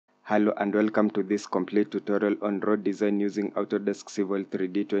Hello and welcome to this complete tutorial on road design using Autodesk Civil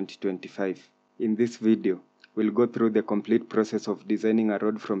 3D 2025. In this video, we'll go through the complete process of designing a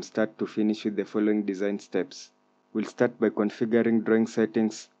road from start to finish with the following design steps. We'll start by configuring drawing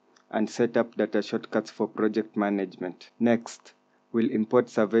settings and set up data shortcuts for project management. Next, we'll import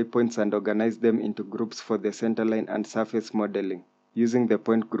survey points and organize them into groups for the centerline and surface modeling. Using the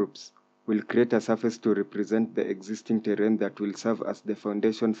point groups, we'll create a surface to represent the existing terrain that will serve as the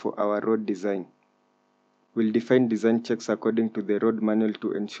foundation for our road design. We'll define design checks according to the road manual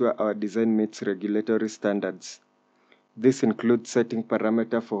to ensure our design meets regulatory standards. This includes setting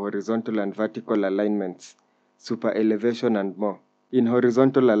parameters for horizontal and vertical alignments, super elevation, and more. In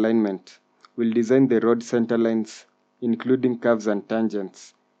horizontal alignment, we'll design the road center lines, including curves and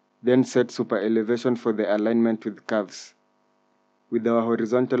tangents, then set super elevation for the alignment with curves. With our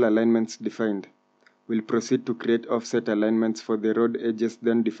horizontal alignments defined, we'll proceed to create offset alignments for the road edges,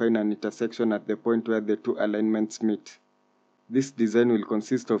 then define an intersection at the point where the two alignments meet. This design will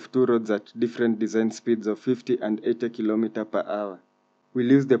consist of two roads at different design speeds of 50 and 80 km per hour.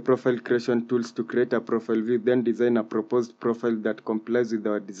 We'll use the profile creation tools to create a profile view, then design a proposed profile that complies with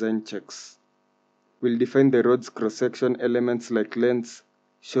our design checks. We'll define the road's cross-section elements like lanes,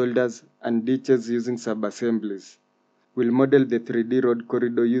 shoulders, and ditches using sub-assemblies. We'll model the 3D road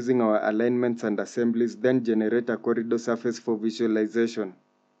corridor using our alignments and assemblies, then generate a corridor surface for visualization.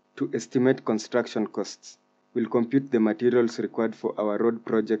 To estimate construction costs, we'll compute the materials required for our road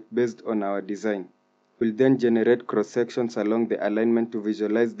project based on our design. We'll then generate cross-sections along the alignment to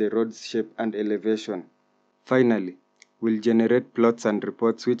visualize the road's shape and elevation. Finally, we'll generate plots and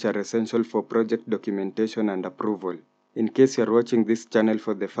reports which are essential for project documentation and approval. In case you're watching this channel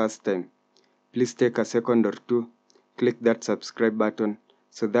for the first time, please take a second or two, click that subscribe button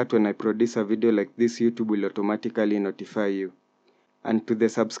so that when I produce a video like this, YouTube will automatically notify you. And to the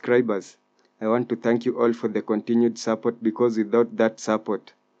subscribers, I want to thank you all for the continued support, because without that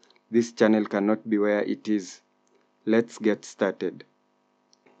support, this channel cannot be where it is. Let's get started.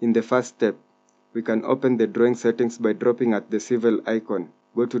 In the first step, we can open the drawing settings by dropping at the civil icon.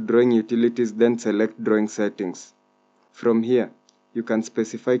 Go to drawing utilities, then select drawing settings. From here, you can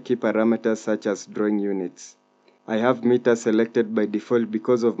specify key parameters such as drawing units. I have meters selected by default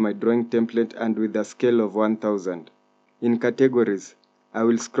because of my drawing template and with a scale of 1000. In categories, I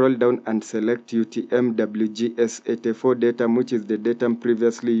will scroll down and select UTM WGS84 datum, which is the datum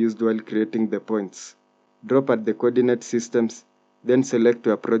previously used while creating the points. Drop at the coordinate systems, then select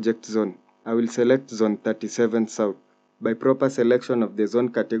your project zone. I will select zone 37 south. By proper selection of the zone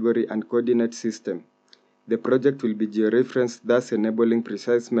category and coordinate system, the project will be georeferenced, thus enabling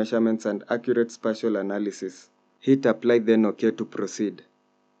precise measurements and accurate spatial analysis. Hit apply, then OK to proceed.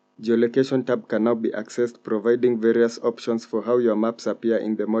 Geolocation tab can now be accessed, providing various options for how your maps appear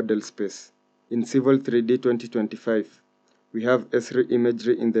in the model space. In Civil 3D 2025, we have S3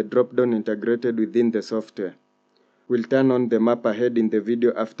 imagery in the drop-down integrated within the software. We'll turn on the map ahead in the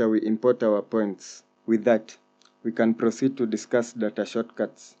video after we import our points. With that, we can proceed to discuss data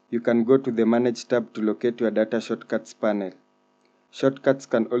shortcuts. You can go to the Manage tab to locate your data shortcuts panel. Shortcuts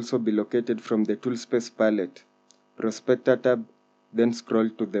can also be located from the Toolspace palette. Prospector tab, then scroll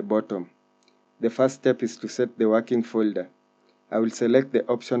to the bottom. The first step is to set the working folder. I will select the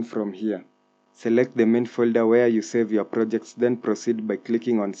option from here. Select the main folder where you save your projects, then proceed by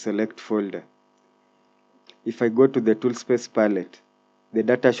clicking on Select Folder. If I go to the Toolspace palette, the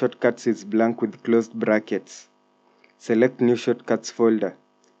data shortcuts is blank with closed brackets. Select New Shortcuts folder,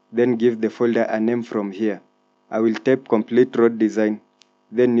 then give the folder a name from here. I will type Complete Road Design,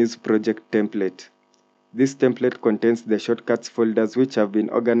 then use Project Template. This template contains the shortcuts folders which have been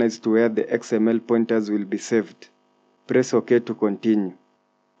organized to where the XML pointers will be saved. Press OK to continue.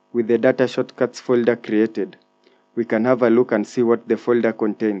 With the data shortcuts folder created, we can have a look and see what the folder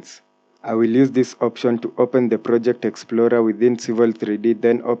contains. I will use this option to open the Project Explorer within Civil 3D,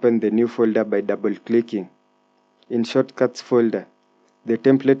 then open the new folder by double-clicking. In Shortcuts folder, the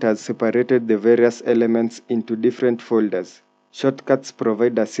template has separated the various elements into different folders. Shortcuts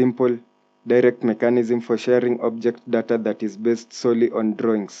provide a simple, direct mechanism for sharing object data that is based solely on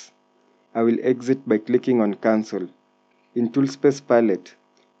drawings. I will exit by clicking on Cancel. In Toolspace palette,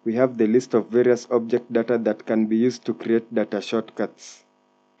 we have the list of various object data that can be used to create data shortcuts.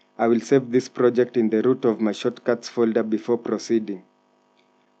 I will save this project in the root of my shortcuts folder before proceeding.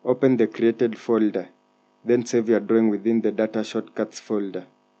 Open the created folder, then save your drawing within the data shortcuts folder.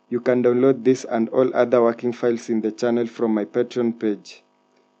 You can download this and all other working files in the channel from my Patreon page.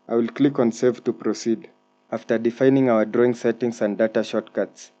 I will click on Save to proceed. After defining our drawing settings and data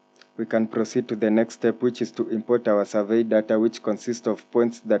shortcuts, We can proceed to the next step, which is to import our survey data, which consists of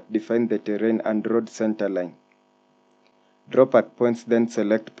points that define the terrain and road center line. Drop at points, then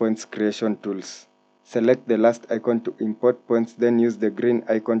select Points Creation Tools. Select the last icon to import points, then use the green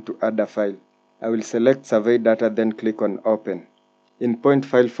icon to add a file. I will select survey data, then click on Open. In point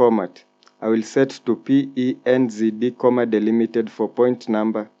file format, I will set to PENZD, delimited for point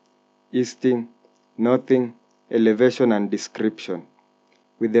number, easting, northing, elevation and description.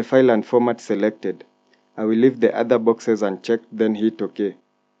 With the file and format selected, I will leave the other boxes unchecked, then hit OK.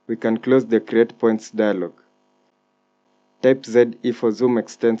 We can close the Create Points dialog. Type ZE for zoom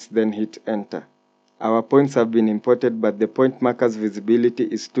extents, then hit Enter. Our points have been imported, but the point markers visibility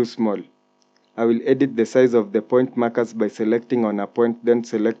is too small. I will edit the size of the point markers by selecting on a point, then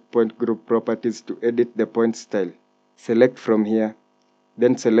select Point Group Properties to edit the point style. Select from here,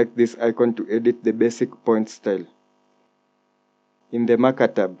 then select this icon to edit the basic point style. In the Marker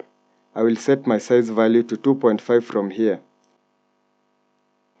tab, I will set my size value to 2.5 from here.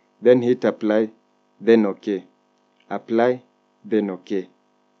 Then hit Apply, then OK. Apply, then OK.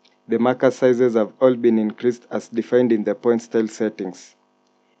 The marker sizes have all been increased as defined in the point style settings.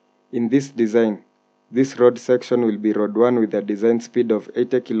 In this design, this road section will be Road 1 with a design speed of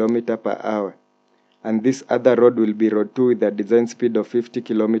 80 km per hour, and this other road will be Road 2 with a design speed of 50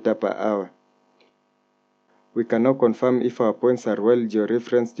 km per hour. We can now confirm if our points are well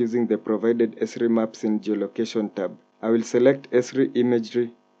georeferenced using the provided Esri maps in Geolocation tab. I will select Esri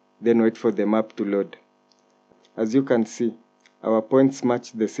imagery, then wait for the map to load. As you can see, our points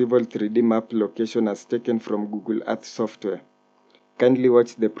match the Civil 3D map location as taken from Google Earth software. Kindly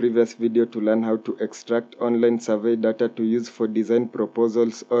watch the previous video to learn how to extract online survey data to use for design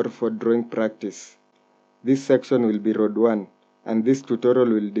proposals or for drawing practice. This section will be Road 1, and this tutorial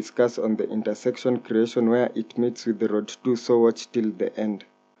will discuss on the intersection creation where it meets with the Road 2, so watch till the end.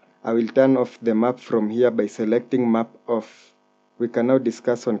 I will turn off the map from here by selecting Map Off. We can now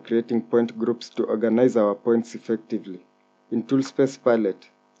discuss on creating point groups to organize our points effectively. In Toolspace palette,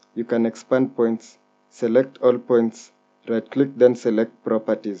 you can expand points, select all points, right-click, then select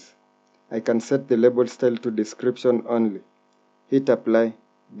Properties. I can set the label style to Description only. Hit Apply,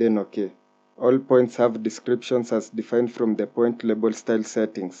 then OK. All points have descriptions as defined from the Point Label Style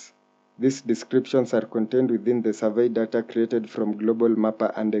settings. These descriptions are contained within the survey data created from Global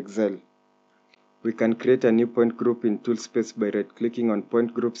Mapper and Excel. We can create a new point group in Toolspace by right-clicking on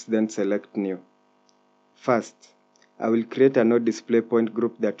Point Groups, then select New. First, I will create a no display point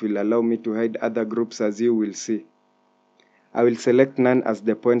group that will allow me to hide other groups, as you will see. I will select None as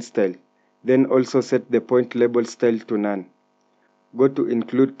the point style, then also set the point label style to None. Go to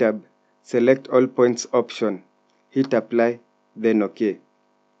Include tab, select All Points option, hit Apply, then OK.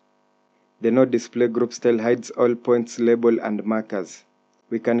 The No Display Group style hides all points label and markers.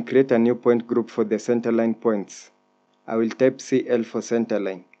 We can create a new point group for the centerline points. I will type CL for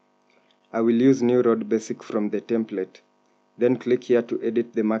centerline. I will use New Road Basic from the template. Then click here to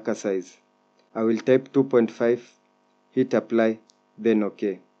edit the marker size. I will type 2.5, hit Apply, then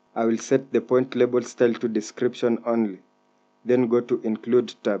OK. I will set the point label style to Description only. Then go to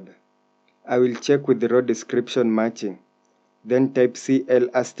Include tab. I will check with the road description matching. Then type CL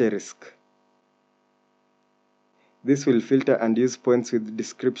asterisk. This will filter and use points with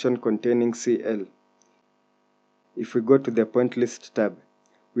description containing CL. If we go to the Point List tab,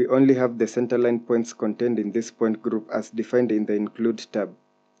 we only have the centerline points contained in this point group as defined in the Include tab.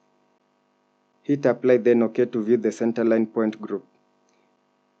 Hit Apply, then OK to view the centerline point group.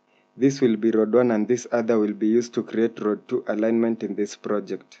 This will be Road 1 and this other will be used to create Road 2 alignment in this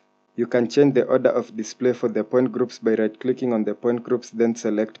project. You can change the order of display for the point groups by right-clicking on the point groups, then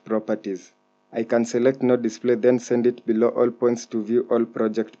select Properties. I can select No Display, then send it below all points to view all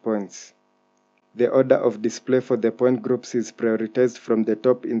project points. The order of display for the point groups is prioritized from the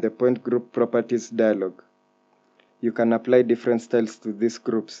top in the Point Group Properties dialog. You can apply different styles to these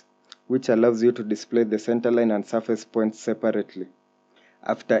groups, which allows you to display the centerline and surface points separately.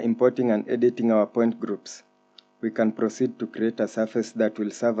 After importing and editing our point groups, we can proceed to create a surface that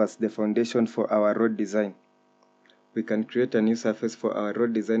will serve as the foundation for our road design. We can create a new surface for our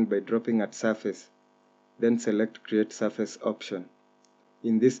road design by dropping at Surface, then select Create Surface option.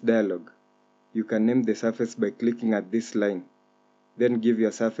 In this dialog, you can name the surface by clicking at this line, then give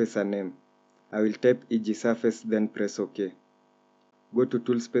your surface a name. I will type e.g. surface, then press OK. Go to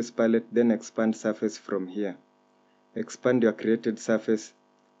Toolspace palette, then expand surface from here. Expand your created surface,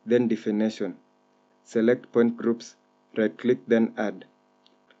 then definition. Select point groups, right-click, then add.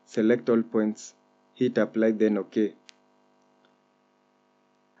 Select all points, hit Apply, then OK.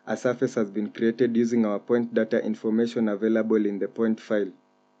 A surface has been created using our point data information available in the point file.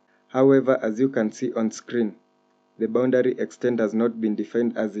 However, as you can see on screen, the boundary extent has not been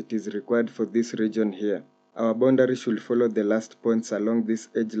defined as it is required for this region here. Our boundary should follow the last points along this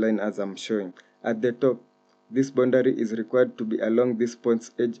edge line as I'm showing. At the top, this boundary is required to be along this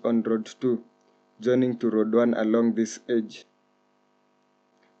point's edge on road 2, joining to road 1 along this edge.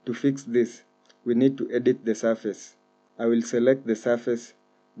 To fix this, we need to edit the surface. I will select the surface,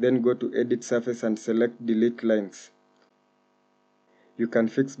 then go to Edit Surface and select Delete Lines. You can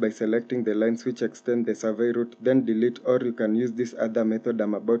fix by selecting the lines which extend the survey route, then delete, or you can use this other method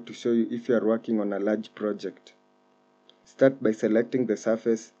I'm about to show you if you are working on a large project. Start by selecting the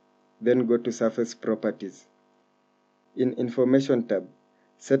surface, then go to Surface Properties. In Information tab,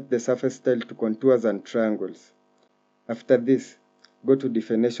 set the surface style to contours and triangles. After this, go to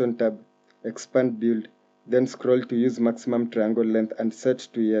Definition tab, expand Build, then scroll to use maximum triangle length and set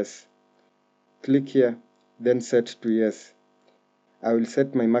to yes. Click here, then set to yes. I will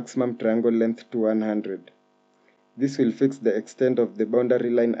set my maximum triangle length to 100. This will fix the extent of the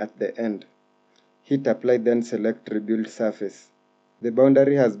boundary line at the end. Hit apply, then select rebuild surface. The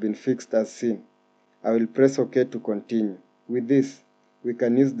boundary has been fixed as seen. I will press OK to continue. With this, we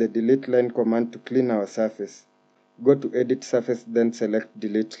can use the delete line command to clean our surface. Go to edit surface, then select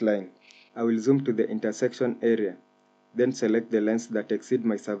delete line. I will zoom to the intersection area, then select the lines that exceed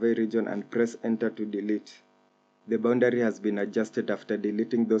my survey region and press enter to delete. The boundary has been adjusted after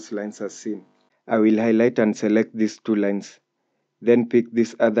deleting those lines as seen. I will highlight and select these two lines, then pick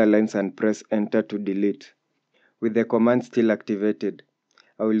these other lines and press enter to delete. With the command still activated,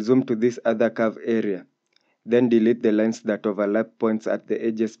 I will zoom to this other curve area, then delete the lines that overlap points at the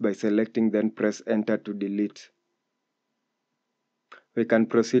edges by selecting, then press enter to delete. We can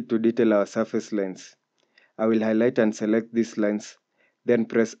proceed to detail our surface lines. I will highlight and select these lines, then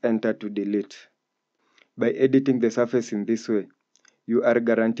press enter to delete. By editing the surface in this way, you are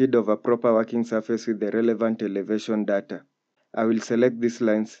guaranteed of a proper working surface with the relevant elevation data. I will select these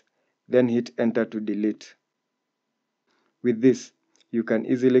lines, then hit enter to delete. With this, you can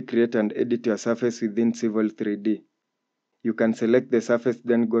easily create and edit your surface within Civil 3D. You can select the surface,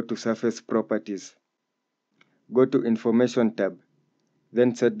 then go to Surface Properties. Go to Information tab,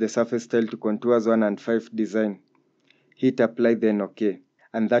 then set the surface style to Contours 1 and 5 Design. Hit apply, then OK.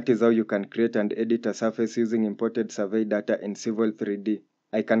 And that is how you can create and edit a surface using imported survey data in Civil 3D.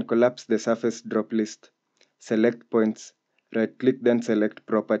 I can collapse the surface drop list, select points, right-click, then select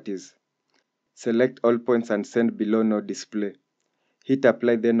Properties. Select all points and send below no display. Hit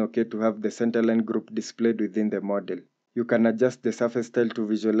apply, then OK to have the centerline group displayed within the model. You can adjust the surface style to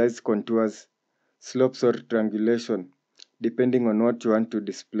visualize contours, slopes, or triangulation, depending on what you want to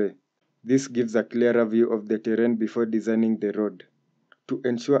display. This gives a clearer view of the terrain before designing the road. To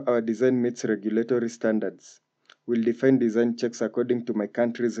ensure our design meets regulatory standards, we'll define design checks according to my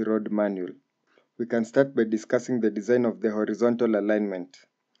country's road manual. We can start by discussing the design of the horizontal alignment.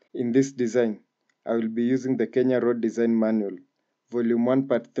 In this design, I will be using the Kenya Road Design Manual, Volume 1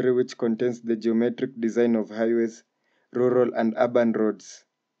 Part 3, which contains the geometric design of highways, rural and urban roads.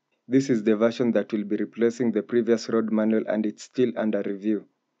 This is the version that will be replacing the previous road manual, and it's still under review.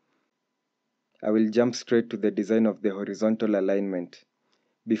 I will jump straight to the design of the horizontal alignment.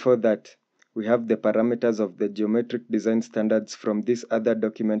 Before that, we have the parameters of the geometric design standards from this other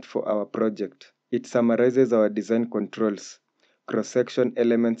document for our project. It summarizes our design controls, cross-section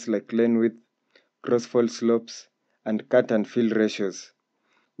elements like lane width, crossfall slopes, and cut and fill ratios.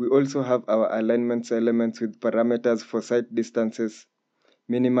 We also have our alignments elements with parameters for site distances,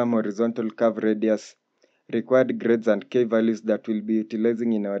 minimum horizontal curve radius, required grades, and K values that we'll be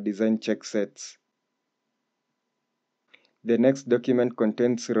utilizing in our design check sets. The next document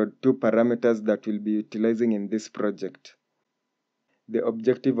contains Road 2 parameters that we'll be utilizing in this project. The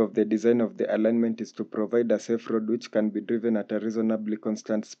objective of the design of the alignment is to provide a safe road which can be driven at a reasonably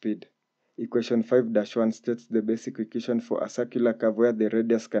constant speed. Equation 5-1 states the basic equation for a circular curve where the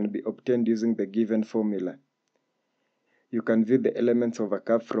radius can be obtained using the given formula. You can view the elements of a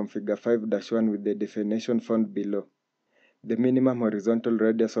curve from Figure 5-1 with the definition found below. The minimum horizontal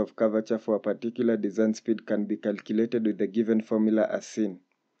radius of curvature for a particular design speed can be calculated with the given formula as seen.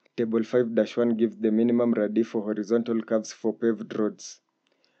 Table 5-1 gives the minimum radii for horizontal curves for paved roads.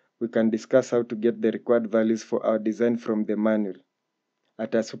 We can discuss how to get the required values for our design from the manual.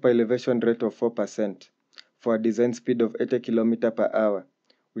 At a superelevation rate of 4%, for a design speed of 80 km per hour,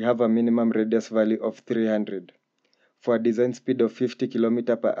 we have a minimum radius value of 300. For a design speed of 50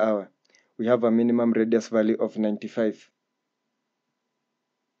 km per hour, we have a minimum radius value of 95.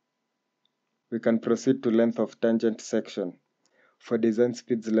 We can proceed to length of tangent section. For design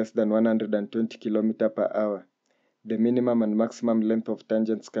speeds less than 120 km per hour, The minimum and maximum length of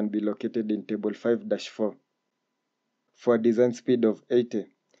tangents can be located in table 5-4. For a design speed of 80,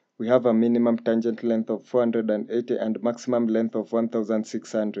 we have a minimum tangent length of 480 and maximum length of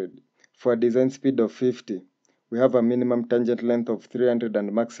 1600. For a design speed of 50, we have a minimum tangent length of 300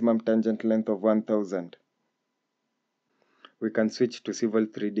 and maximum tangent length of 1000. We can switch to Civil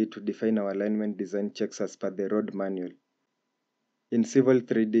 3D to define our alignment design checks as per the road manual. In Civil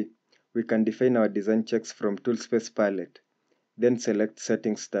 3D, we can define our design checks from Toolspace palette, then select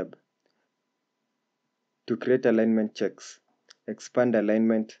Settings tab. To create alignment checks, expand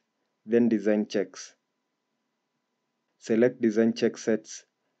Alignment, then Design Checks. Select Design Check Sets,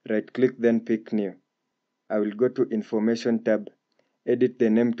 right-click, then pick New. I will go to Information tab, edit the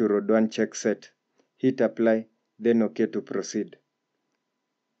name to Road 1 Check Set, hit Apply, then OK to proceed.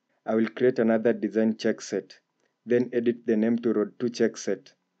 I will create another design check set, then edit the name to Road 2 Check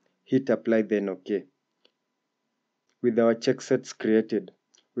Set, hit Apply, then OK. With our check sets created,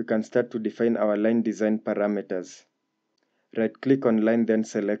 we can start to define our line design parameters. Right-click on Line, then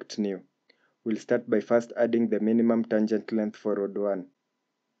select New. We'll start by first adding the minimum tangent length for Road 1.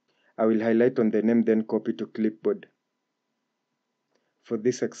 I will highlight on the name, then copy to clipboard. For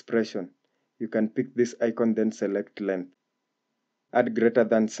this expression, you can pick this icon, then select Length. Add greater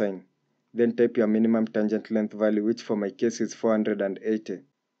than sign, then type your minimum tangent length value, which for my case is 480.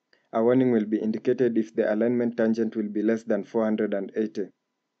 A warning will be indicated if the alignment tangent will be less than 480.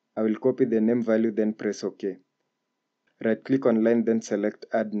 I will copy the name value, then press OK. Right-click on Line, then select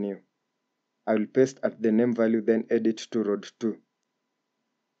Add New. I will paste at the name value, then edit to Road 2.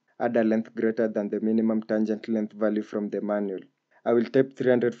 Add a length greater than the minimum tangent length value from the manual. I will type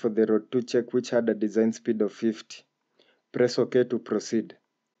 300 for the Road 2 check, which had a design speed of 50. Press OK to proceed.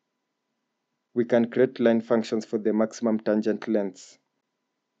 We can create line functions for the maximum tangent lengths.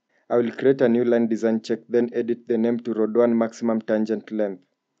 I will create a new line design check, then edit the name to Road 1 maximum tangent length.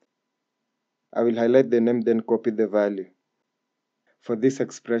 I will highlight the name, then copy the value. For this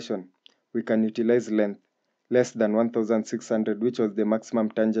expression, we can utilize length less than 1600, which was the maximum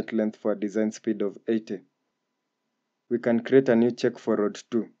tangent length for a design speed of 80. We can create a new check for Road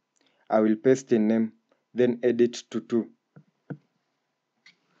 2. I will paste in name, then edit to 2.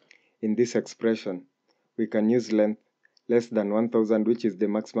 In this expression, we can use length less than 1000, which is the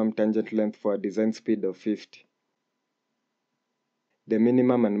maximum tangent length for a design speed of 50. The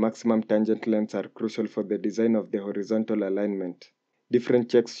minimum and maximum tangent lengths are crucial for the design of the horizontal alignment.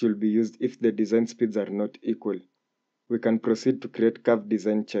 Different checks should be used if the design speeds are not equal. We can proceed to create curve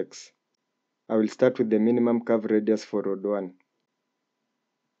design checks. I will start with the minimum curve radius for Road 1.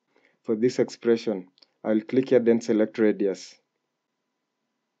 For this expression, I will click here, then select Radius.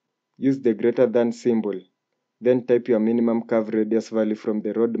 Use the greater than symbol, then type your minimum curve radius value from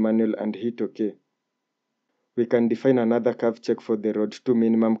the road manual and hit OK. We can define another curve check for the Road 2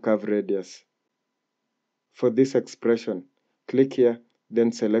 minimum curve radius. For this expression, click here,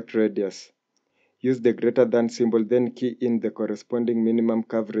 then select Radius. Use the greater than symbol, then key in the corresponding minimum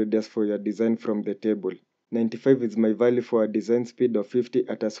curve radius for your design from the table. 95 is my value for a design speed of 50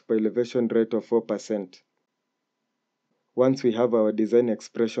 at a superelevation rate of 4%. Once we have our design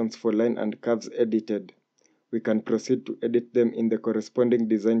expressions for line and curves edited, we can proceed to edit them in the corresponding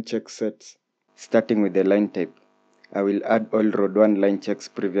design check sets. Starting with the line type, I will add all Road 1 line checks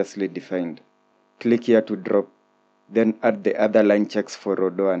previously defined. Click here to drop, then add the other line checks for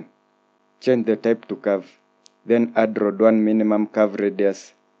Road 1. Change the type to curve, then add Road 1 minimum curve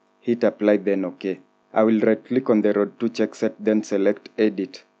radius, hit Apply, then OK. I will right-click on the Road 2 check set, then select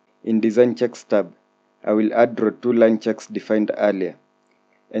Edit. In Design Checks tab, I will add Road 2 line checks defined earlier.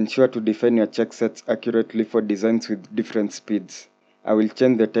 Ensure to define your check sets accurately for designs with different speeds. I will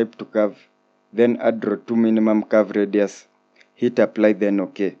change the type to curve, then add Road 2 minimum curve radius, hit Apply, then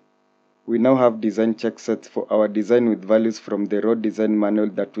OK. We now have design check sets for our design with values from the road design manual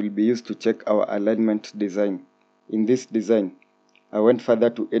that will be used to check our alignment design. In this design, I went further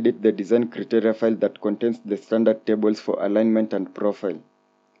to edit the design criteria file that contains the standard tables for alignment and profile.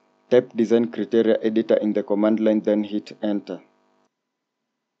 Type Design Criteria Editor in the command line, then hit Enter.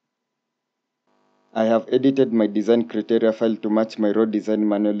 I have edited my design criteria file to match my road design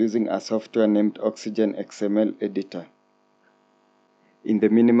manual using a software named Oxygen XML Editor. In the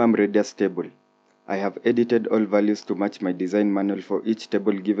minimum radius table, I have edited all values to match my design manual for each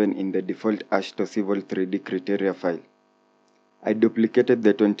table given in the default Autodesk Civil 3D criteria file. I duplicated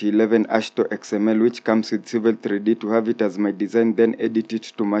the 2011 Autodesk XML which comes with Civil 3D to have it as my design, then edit it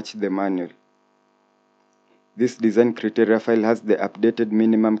to match the manual. This design criteria file has the updated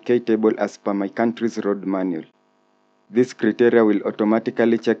minimum K table as per my country's road manual. This criteria will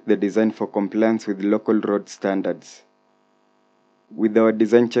automatically check the design for compliance with local road standards. With our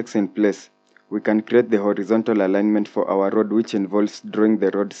design checks in place, we can create the horizontal alignment for our road, which involves drawing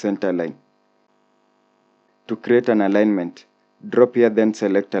the road center line. To create an alignment, drop here, then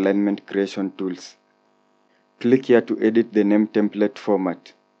select Alignment Creation Tools. Click here to edit the name template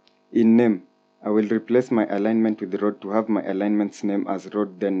format. In name, I will replace my alignment with road to have my alignment's name as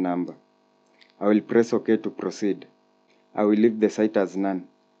road then number. I will press OK to proceed. I will leave the site as none,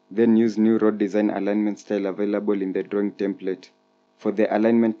 then use new road design alignment style available in the drawing template. For the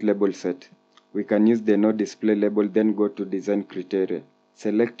alignment label set, we can use the no display label, then go to design criteria.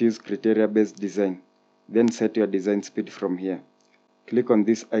 Select use criteria based design, then set your design speed from here. Click on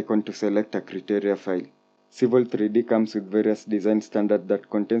this icon to select a criteria file. Civil 3D comes with various design standards that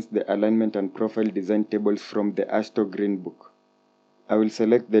contains the alignment and profile design tables from the AASHTO Green Book. I will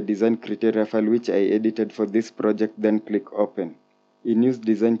select the design criteria file which I edited for this project, then click open. In use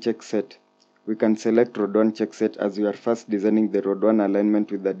design check set, we can select road 1 check set as we are first designing the road 1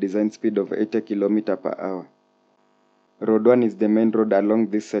 alignment with a design speed of 80 km per hour. Road 1 is the main road along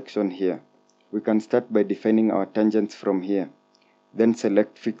this section here. We can start by defining our tangents from here, then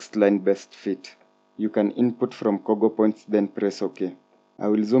select fixed line best fit. You can input from Kogo points, then press OK. I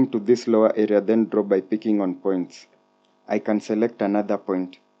will zoom to this lower area, then draw by picking on points. I can select another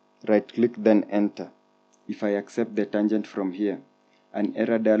point, right-click, then enter. If I accept the tangent from here, an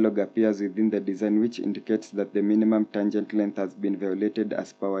error dialog appears within the design which indicates that the minimum tangent length has been violated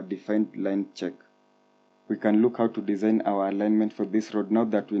as per our defined line check. We can look how to design our alignment for this road now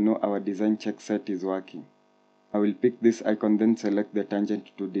that we know our design check set is working. I will pick this icon, then select the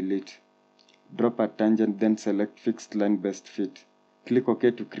tangent to delete. Drop a tangent, then select fixed line best fit. Click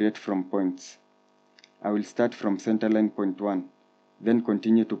OK to create from points. I will start from centerline point 1, then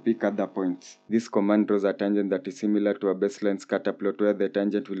continue to pick other points. This command draws a tangent that is similar to a baseline scatter plot where the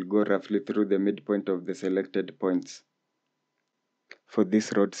tangent will go roughly through the midpoint of the selected points. For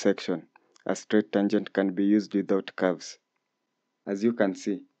this road section, a straight tangent can be used without curves. As you can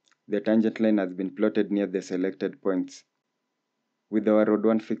see, the tangent line has been plotted near the selected points. With our road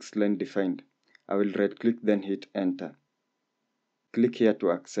 1 fixed line defined, I will right-click, then hit enter. Click here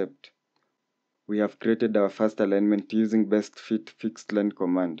to accept. We have created our first alignment using best fit fixed line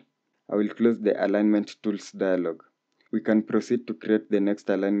command. I will close the alignment tools dialog. We can proceed to create the next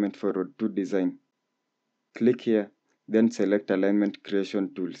alignment for road 2 design. Click here, then select alignment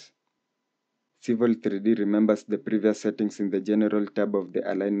creation tools. Civil 3D remembers the previous settings in the general tab of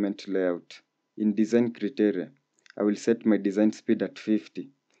the alignment layout. In design criteria, I will set my design speed at 50,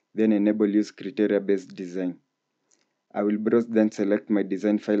 then enable use criteria based design. I will browse, then select my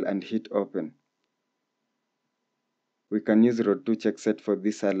design file and hit open. We can use road 2 check set for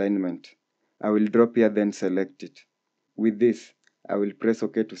this alignment. I will drop here, then select it. With this, I will press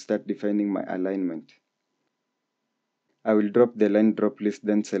OK to start defining my alignment. I will drop the line drop list,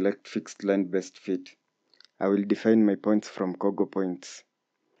 then select fixed line best fit. I will define my points from Kogo points.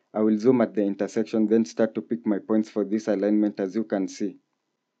 I will zoom at the intersection, then start to pick my points for this alignment. As you can see,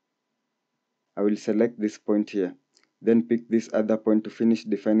 I will select this point here, then pick this other point to finish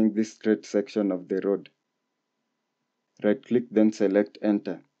defining this straight section of the road. Right-click, then select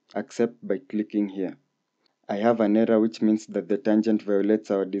enter. Accept by clicking here. I have an error which means that the tangent violates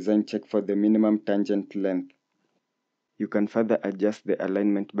our design check for the minimum tangent length. You can further adjust the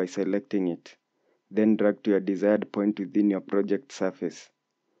alignment by selecting it, then drag to your desired point within your project surface.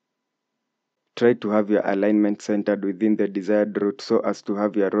 Try to have your alignment centered within the desired route so as to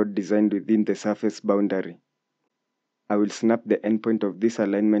have your road designed within the surface boundary. I will snap the endpoint of this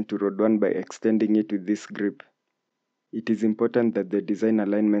alignment to road 1 by extending it with this grip. It is important that the design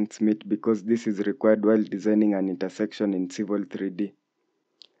alignments meet because this is required while designing an intersection in Civil 3D.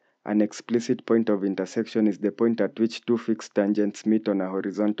 An explicit point of intersection is the point at which two fixed tangents meet on a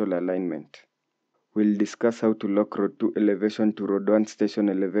horizontal alignment. We'll discuss how to lock road 2 elevation to road 1 station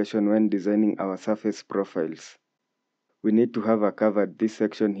elevation when designing our surface profiles. We need to have a curve at this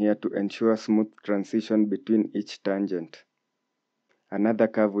section here to ensure smooth transition between each tangent. Another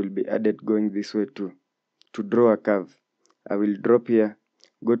curve will be added going this way too. To draw a curve, I will drop here,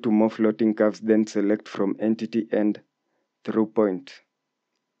 go to more floating curves, then select from entity end through point.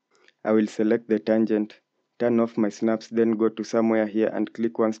 I will select the tangent, turn off my snaps, then go to somewhere here and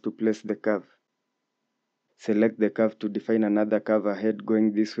click once to place the curve. Select the curve to define another curve ahead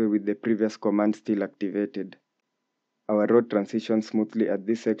going this way with the previous command still activated. Our road transitions smoothly at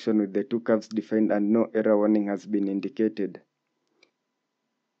this section with the two curves defined and no error warning has been indicated.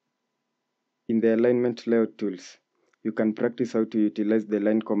 In the alignment layout tools, You can practice how to utilize the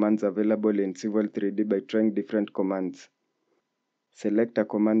line commands available in Civil 3D by trying different commands. Select a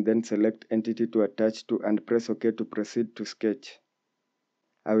command, then select Entity to attach to and press OK to proceed to sketch.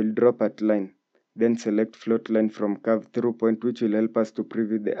 I will drop at line, then select Float Line from Curve Through Point, which will help us to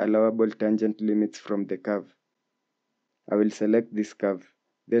preview the allowable tangent limits from the curve. I will select this curve,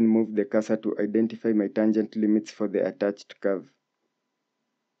 then move the cursor to identify my tangent limits for the attached curve.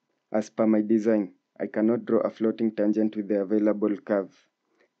 As per my design, I cannot draw a floating tangent with the available curve.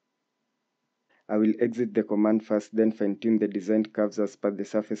 I will exit the command first, then fine-tune the designed curves as per the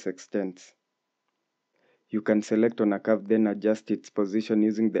surface extents. You can select on a curve, then adjust its position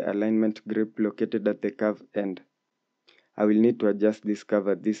using the alignment grip located at the curve end. I will need to adjust this curve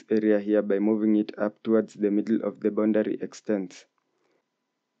at this area here by moving it up towards the middle of the boundary extents.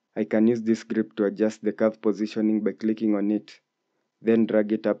 I can use this grip to adjust the curve positioning by clicking on it, then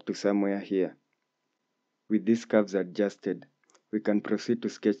drag it up to somewhere here. With these curves adjusted, we can proceed to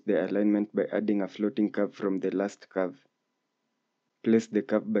sketch the alignment by adding a floating curve from the last curve. Place the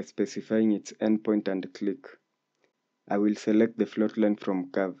curve by specifying its endpoint and click. I will select the float line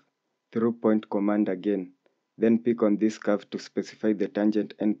from curve, through point command again, then pick on this curve to specify the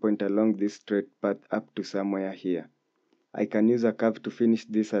tangent endpoint along this straight path up to somewhere here. I can use a curve to finish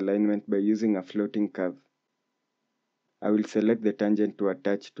this alignment by using a floating curve. I will select the tangent to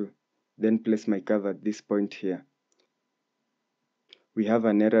attach to, then place my curve at this point here. We have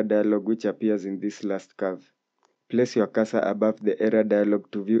an error dialog which appears in this last curve. Place your cursor above the error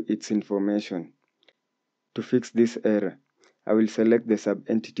dialog to view its information. To fix this error, I will select the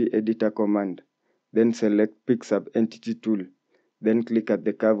Sub-Entity Editor command, then select Pick Sub-Entity Tool, then click at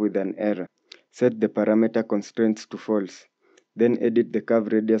the curve with an error. Set the parameter constraints to false, then edit the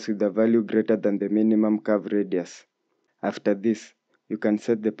curve radius with a value greater than the minimum curve radius. After this, you can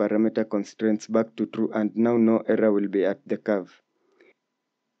set the parameter constraints back to true, and now no error will be at the curve.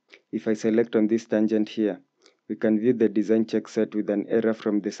 If I select on this tangent here, we can view the design check set with an error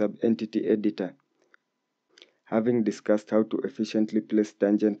from the Sub-Entity Editor. Having discussed how to efficiently place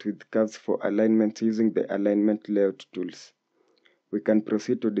tangent with curves for alignment using the alignment layout tools, we can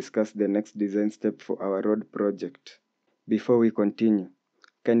proceed to discuss the next design step for our road project. Before we continue,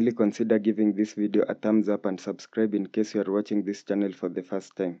 kindly consider giving this video a thumbs up and subscribe in case you are watching this channel for the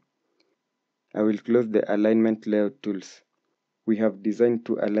first time. I will close the alignment layout tools. We have designed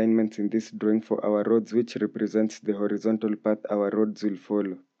two alignments in this drawing for our roads, which represents the horizontal path our roads will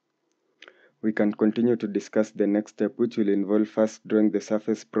follow. We can continue to discuss the next step, which will involve first drawing the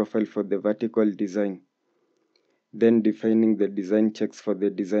surface profile for the vertical design, then defining the design checks for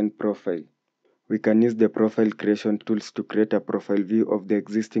the design profile. We can use the profile creation tools to create a profile view of the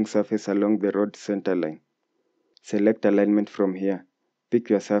existing surface along the road center line. Select alignment from here,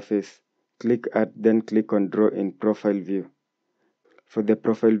 pick your surface, click Add, then click on Draw in Profile View. For the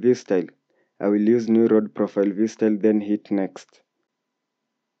profile view style, I will use New Road Profile View Style, then hit Next.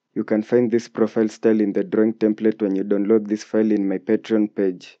 You can find this profile style in the drawing template when you download this file in my Patreon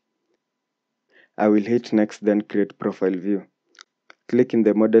page. I will hit Next, then Create Profile View. Click in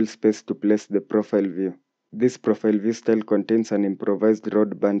the model space to place the profile view. This profile view style contains an improvised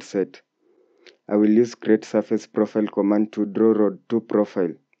road band set. I will use Create Surface Profile command to draw Road 2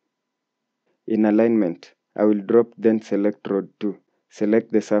 profile. In alignment, I will drop, then select Road 2.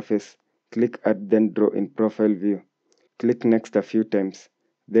 Select the surface, click Add, then Draw in Profile View. Click Next a few times,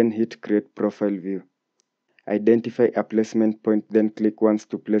 then hit Create Profile View. Identify a placement point, then click once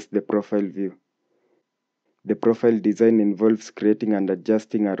to place the profile view. The profile design involves creating and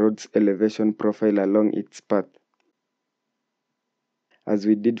adjusting a road's elevation profile along its path. As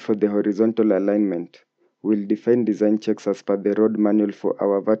we did for the horizontal alignment, we'll define design checks as per the road manual for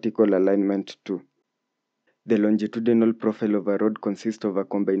our vertical alignment too. The longitudinal profile of a road consists of a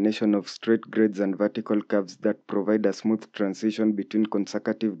combination of straight grades and vertical curves that provide a smooth transition between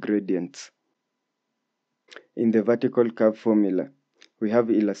consecutive gradients. In the vertical curve formula, we have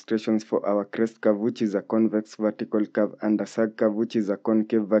illustrations for our crest curve, which is a convex vertical curve, and a sag curve, which is a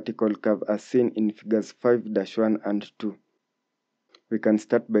concave vertical curve, as seen in figures 5-1 and 2. We can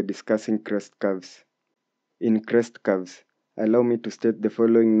start by discussing crest curves. In crest curves, allow me to state the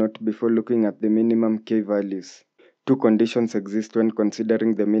following note before looking at the minimum K values. Two conditions exist when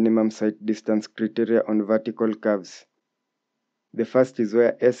considering the minimum sight distance criteria on vertical curves. The first is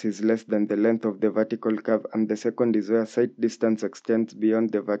where S is less than the length of the vertical curve, and the second is where sight distance extends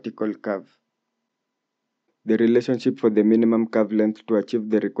beyond the vertical curve. The relationship for the minimum curve length to achieve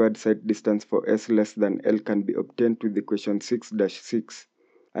the required sight distance for S less than L can be obtained with equation 6-6,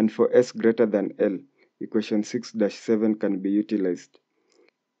 and for S greater than L, equation 6-7 can be utilized.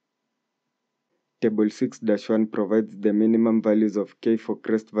 Table 6-1 provides the minimum values of K for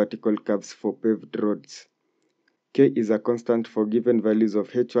crest vertical curves for paved roads. K is a constant for given values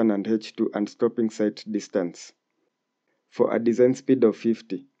of H1 and H2 and stopping site distance. For a design speed of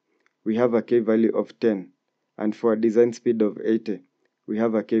 50, we have a K value of 10, and for a design speed of 80, we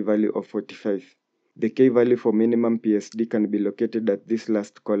have a K value of 45. The K value for minimum PSD can be located at this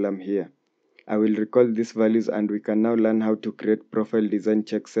last column here. I will recall these values and we can now learn how to create profile design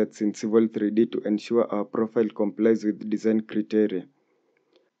check sets in Civil 3D to ensure our profile complies with design criteria.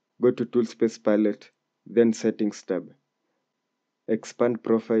 Go to Toolspace Palette, then Settings tab. Expand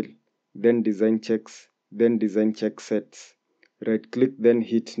Profile, then Design Checks, then Design Check Sets. Right-click, then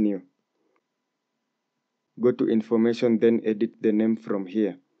hit New. Go to Information, then edit the name from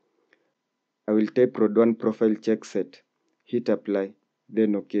here. I will type Rod1 Profile Check Set. Hit Apply,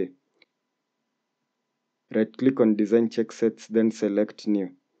 then OK. Right-click on Design Check Sets, then select New.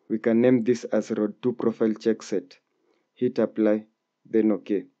 We can name this as Rod2 Profile Check Set. Hit Apply, then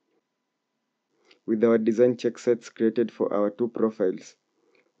OK. With our design check sets created for our two profiles,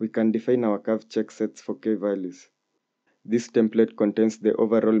 we can define our curve check sets for K values. This template contains the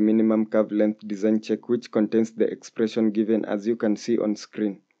overall minimum curve length design check, which contains the expression given as you can see on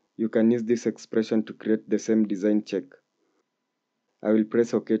screen. You can use this expression to create the same design check. I will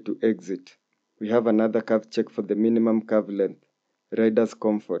press OK to exit. We have another curve check for the minimum curve length, rider's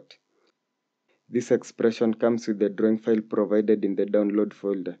comfort. This expression comes with the drawing file provided in the download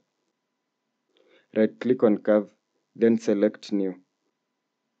folder. Right-click on curve, then select New.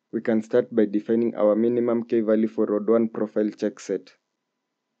 We can start by defining our minimum K value for Rod1 profile check set.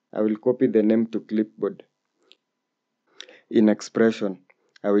 I will copy the name to clipboard. In expression,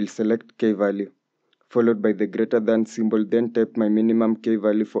 I will select K value, followed by the greater than symbol, then type my minimum K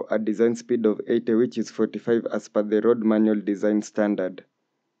value for a design speed of 80, which is 45 as per the road manual design standard.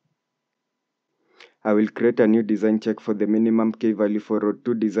 I will create a new design check for the minimum K value for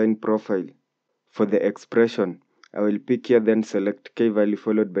Rod2 design profile. For the expression, I will pick here, then select K value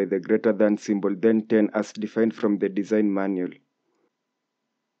followed by the greater than symbol, then 10 as defined from the design manual.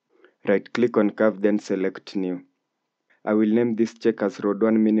 Right-click on curve, then select New. I will name this check as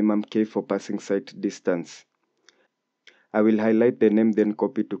Rod1 minimum K for passing site distance. I will highlight the name, then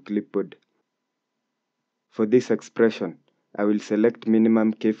copy to clipboard. For this expression, I will select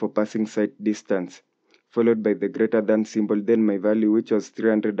minimum K for passing site distance, followed by the greater than symbol, then my value, which was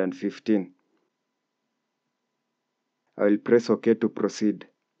 315. I will press OK to proceed.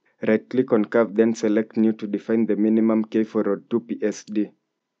 Right-click on curve, then select New to define the minimum K for Rod2 PSD.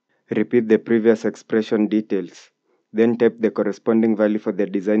 Repeat the previous expression details, then type the corresponding value for the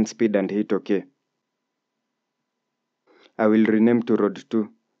design speed and hit OK. I will rename to Rod2,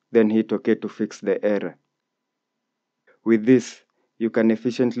 then hit OK to fix the error. With this, you can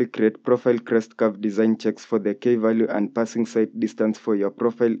efficiently create profile crest curve design checks for the K value and passing site distance for your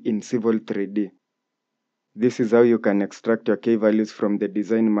profile in Civil 3D. This is how you can extract your K values from the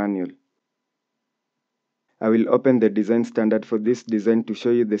design manual. I will open the design standard for this design to show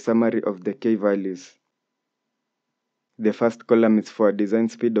you the summary of the K values. The first column is for a design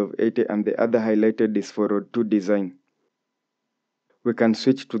speed of 80 and the other highlighted is for Rod2 design. We can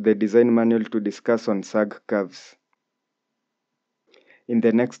switch to the design manual to discuss on sag curves. In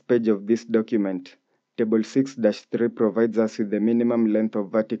the next page of this document, Table 6-3 provides us with the minimum length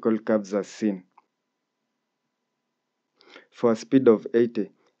of vertical curves as seen. For a speed of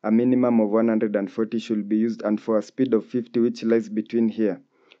 80, a minimum of 140 should be used, and for a speed of 50, which lies between here,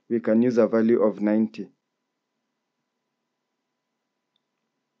 we can use a value of 90.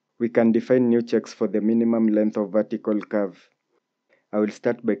 We can define new checks for the minimum length of vertical curve. I will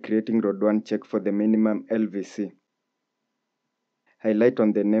start by creating Rod1 check for the minimum LVC. Highlight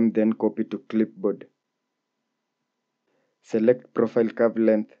on the name, then copy to clipboard. Select profile curve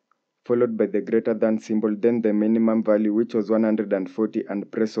length, followed by the greater than symbol, then the minimum value, which was 140,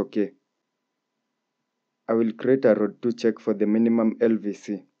 and press OK. I will create a Rod2 check for the minimum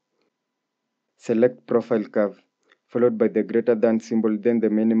LVC. Select profile curve, followed by the greater than symbol, then the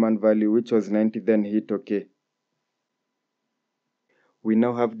minimum value, which was 90, then hit OK. We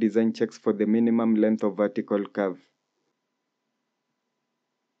now have design checks for the minimum length of vertical curve.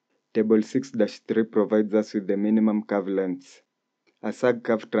 Table 6-3 provides us with the minimum curve lengths. A sag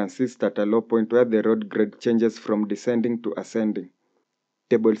curve transits at a low point where the road grade changes from descending to ascending.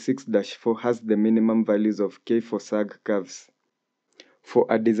 Table 6-4 has the minimum values of K for sag curves. For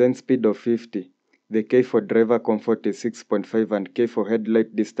a design speed of 50, the K for driver comfort is 6.5 and K for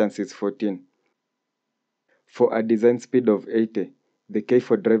headlight distance is 14. For a design speed of 80, the K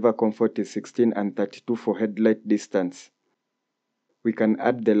for driver comfort is 16 and 32 for headlight distance. We can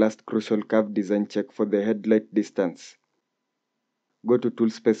add the last crucial curve design check for the headlight distance. Go to Tool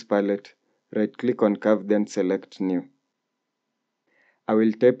Space Palette, right-click on Curve, then select New. I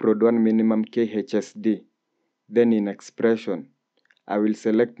will type Rod 1 minimum KHSD. Then in Expression, I will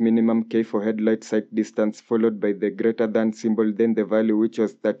select minimum K for headlight sight distance followed by the greater than symbol, then the value which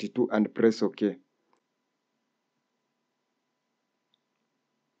was 32 and press OK.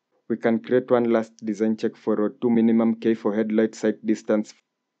 We can create one last design check for Rod 2 minimum K for headlight sight distance.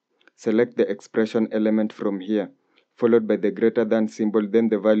 Select the expression element from here, followed by the greater than symbol, then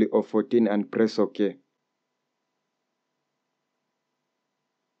the value of 14 and press OK.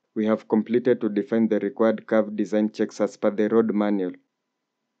 We have completed to define the required curve design checks as per the road manual.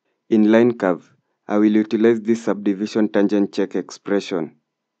 In line curve, I will utilize this subdivision tangent check expression.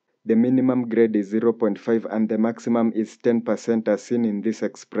 The minimum grade is 0.5 and the maximum is 10% as seen in this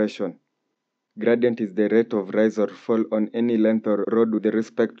expression. Gradient is the rate of rise or fall on any length or road with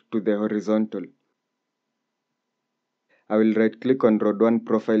respect to the horizontal. I will right-click on Rod 1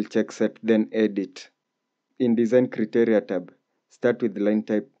 Profile Check Set, then Edit. In Design Criteria tab, start with line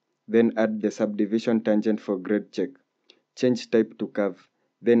type, then add the subdivision tangent for grade check. Change type to curve,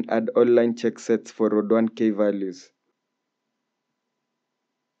 then add all line check sets for Rod 1 K values.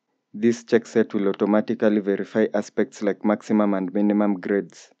 This check set will automatically verify aspects like maximum and minimum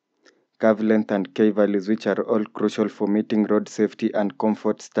grades, curve length and K values, which are all crucial for meeting road safety and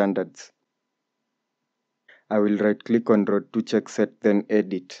comfort standards. I will right-click on Rod 2 check set, then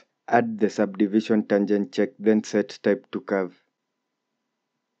Edit. Add the subdivision tangent check, then set type to curve.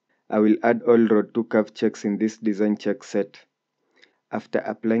 I will add all Rod 2 curve checks in this design check set. After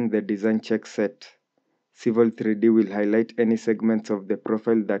applying the design check set, Civil 3D will highlight any segments of the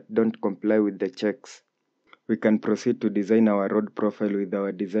profile that don't comply with the checks. We can proceed to design our road profile with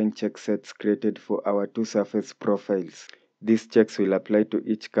our design check sets created for our two surface profiles. These checks will apply to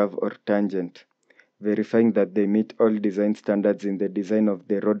each curve or tangent, verifying that they meet all design standards in the design of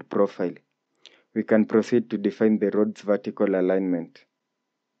the road profile. We can proceed to define the road's vertical alignment.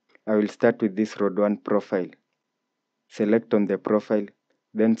 I will start with this Rod 1 profile. Select on the profile,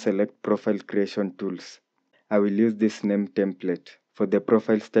 then select Profile Creation Tools. I will use this name template for the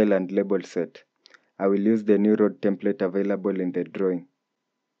profile style and label set. I will use the new road template available in the drawing.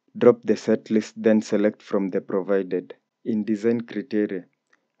 Drop the set list, then select from the provided. In Design Criteria,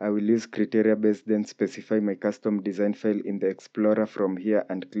 I will use criteria base, then specify my custom design file in the Explorer from here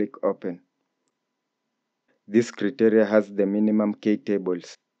and click Open. This criteria has the minimum K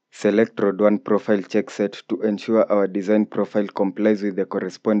tables. Select Rod 1 Profile Check Set to ensure our design profile complies with the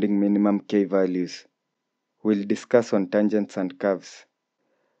corresponding minimum K values. We'll discuss on tangents and curves.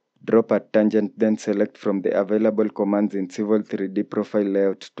 Drop a tangent, then select from the available commands in Civil 3D Profile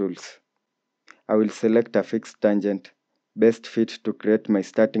Layout Tools. I will select a fixed tangent, best fit to create my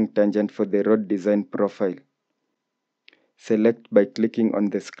starting tangent for the road design profile. Select by clicking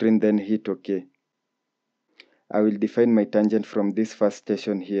on the screen, then hit OK. I will define my tangent from this first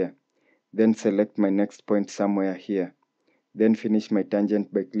station here, then select my next point somewhere here, then finish my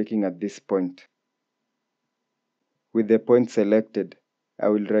tangent by clicking at this point. With the point selected, I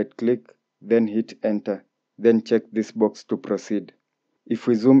will right-click, then hit Enter, then check this box to proceed. If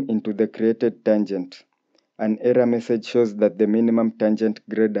we zoom into the created tangent, an error message shows that the minimum tangent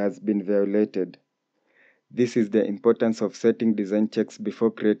grade has been violated. This is the importance of setting design checks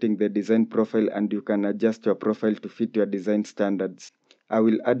before creating the design profile, and you can adjust your profile to fit your design standards. I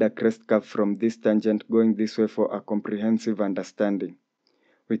will add a crest curve from this tangent going this way for a comprehensive understanding.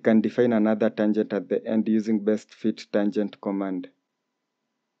 We can define another tangent at the end using best fit tangent command.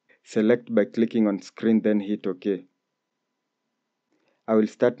 Select by clicking on screen, then hit OK. I will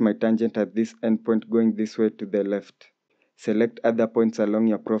start my tangent at this endpoint going this way to the left. Select other points along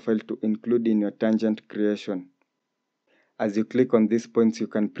your profile to include in your tangent creation. As you click on these points, you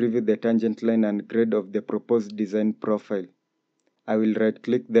can preview the tangent line and grade of the proposed design profile. I will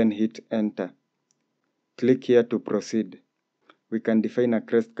right-click, then hit Enter. Click here to proceed. We can define a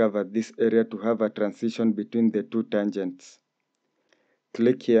crest curve at this area to have a transition between the two tangents.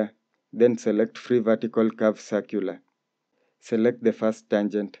 Click here, then select Free Vertical Curve Circular. Select the first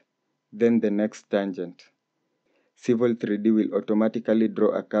tangent, then the next tangent. Civil 3D will automatically draw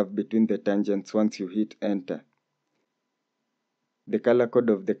a curve between the tangents once you hit Enter. The color code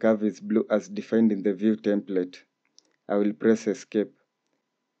of the curve is blue as defined in the View template. I will press Escape.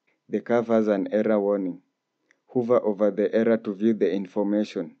 The curve has an error warning. Hover over the error to view the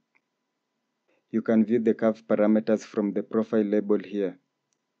information. You can view the curve parameters from the profile label here.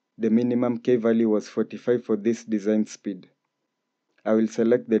 The minimum K value was 45 for this design speed. I will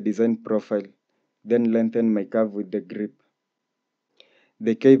select the design profile, then lengthen my curve with the grip.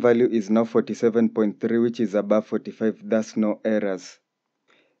 The K value is now 47.3, which is above 45, thus no errors.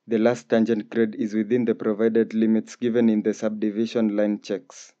 The last tangent grade is within the provided limits given in the subdivision line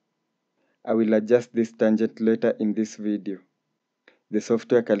checks. I will adjust this tangent later in this video. The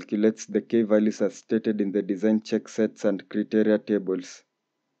software calculates the K values as stated in the design check sets and criteria tables.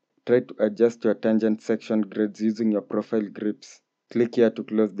 Try to adjust your tangent section grades using your profile grips. Click here to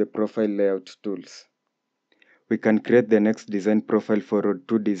close the profile layout tools. We can create the next design profile for Road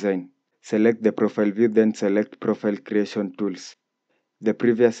 2 design. Select the profile view, then select Profile Creation Tools. The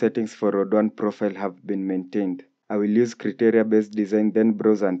previous settings for Road 1 profile have been maintained. I will use criteria-based design, then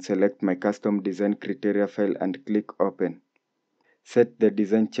browse and select my custom design criteria file and click Open. Set the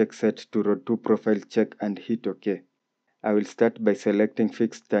design check set to Road 2 profile check and hit OK. I will start by selecting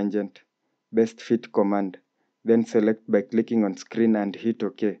Fixed Tangent, Best Fit command, then select by clicking on Screen and hit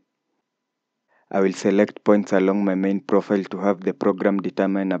OK. I will select points along my main profile to have the program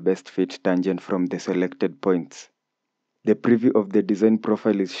determine a best fit tangent from the selected points. The preview of the design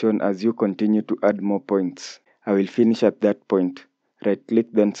profile is shown as you continue to add more points. I will finish at that point.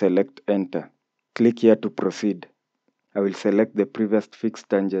 Right-click, then select Enter. Click here to proceed. I will select the previous fixed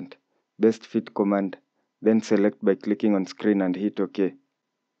tangent, Best Fit command, then select by clicking on Screen and hit OK.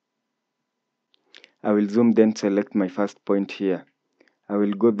 I will zoom, then select my first point here. I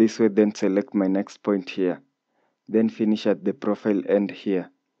will go this way, then select my next point here. Then finish at the profile end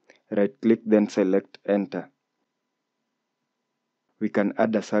here. Right-click, then select Enter. We can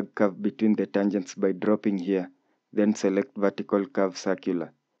add a sag curve between the tangents by dropping here, then select Vertical Curve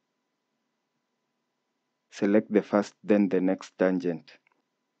Circular. Select the first, then the next tangent.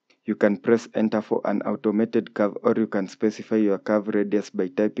 You can press Enter for an automated curve, or you can specify your curve radius by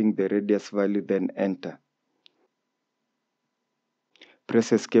typing the radius value, then Enter.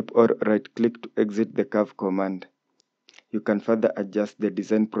 Press Escape or right-click to exit the curve command. You can further adjust the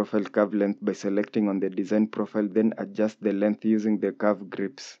design profile curve length by selecting on the design profile, then adjust the length using the curve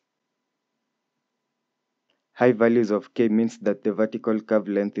grips. High values of K means that the vertical curve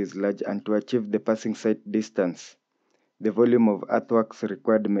length is large, and to achieve the passing site distance, the volume of earthworks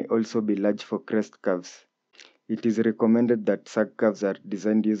required may also be large for crest curves. It is recommended that sag curves are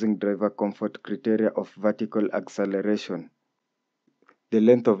designed using driver comfort criteria of vertical acceleration. The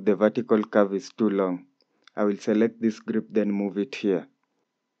length of the vertical curve is too long. I will select this grip, then move it here.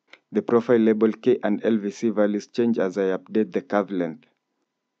 The profile label K and LVC values change as I update the curve length.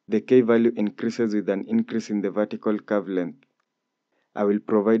 The K value increases with an increase in the vertical curve length. I will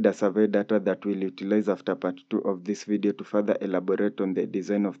provide a survey data that we'll utilize after part 2 of this video to further elaborate on the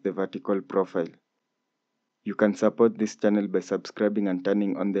design of the vertical profile. You can support this channel by subscribing and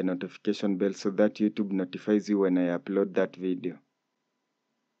turning on the notification bell so that YouTube notifies you when I upload that video.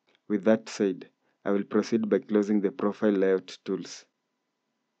 With that said, I will proceed by closing the profile layout tools.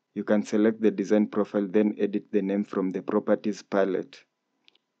 You can select the design profile, then edit the name from the properties palette.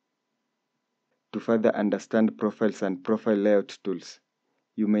 To further understand profiles and profile layout tools,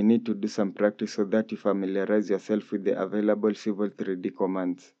 you may need to do some practice so that you familiarize yourself with the available Civil 3D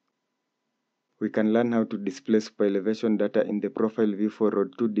commands. We can learn how to display superelevation data in the profile view for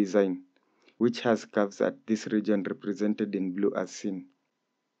Road 2 design, which has curves at this region represented in blue as seen.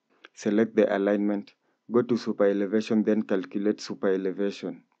 Select the alignment, go to superelevation, then calculate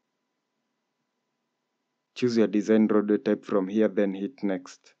superelevation. Choose your design roadway type from here, then hit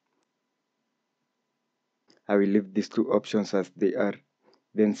Next. I will leave these two options as they are,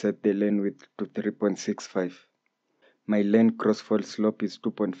 then set the lane width to 3.65. My lane crossfall slope is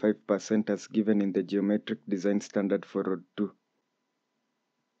 2.5% as given in the geometric design standard for Road 2.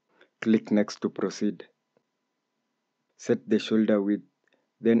 Click Next to proceed. Set the shoulder width,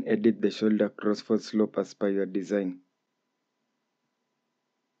 then edit the shoulder crossfall slope as per your design.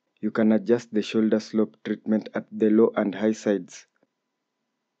 You can adjust the shoulder slope treatment at the low and high sides.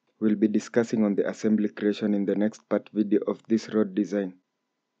 We'll be discussing on the assembly creation in the next part video of this road design.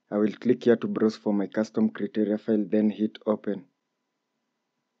 I will click here to browse for my custom criteria file, then hit Open.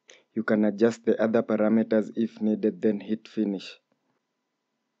 You can adjust the other parameters if needed, then hit Finish.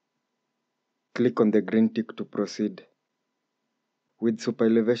 Click on the green tick to proceed. With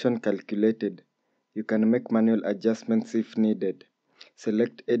superelevation calculated, you can make manual adjustments if needed.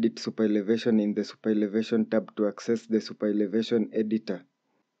 Select Edit Superelevation in the Superelevation tab to access the Superelevation editor.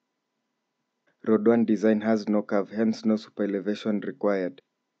 Road 1 design has no curve, hence no superelevation required.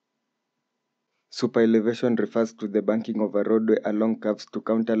 Superelevation refers to the banking of a roadway along curves to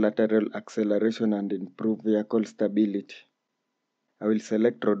counter lateral acceleration and improve vehicle stability. I will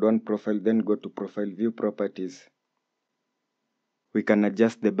select Road 1 profile, then go to Profile View Properties. We can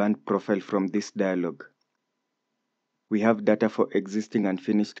adjust the band profile from this dialog. We have data for existing and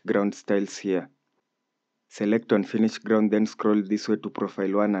finished ground styles here. Select on finished ground, then scroll this way to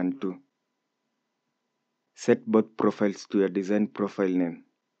profile 1 and 2. Set both profiles to your design profile name.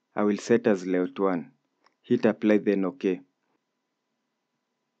 I will set as layout 1. Hit apply, then OK.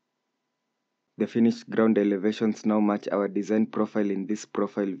 The finished ground elevations now match our design profile in this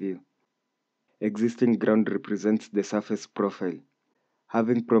profile view. Existing ground represents the surface profile.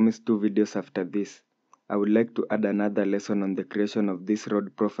 Having promised 2 videos after this, I would like to add another lesson on the creation of this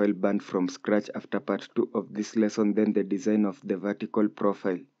road profile band from scratch after part 2 of this lesson, then the design of the vertical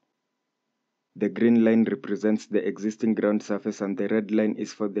profile. The green line represents the existing ground surface and the red line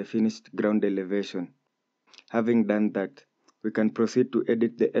is for the finished ground elevation. Having done that, we can proceed to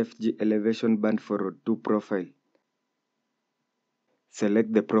edit the FG elevation band for road 2 profile.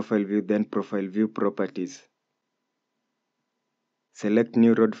 Select the profile view, then profile view properties. Select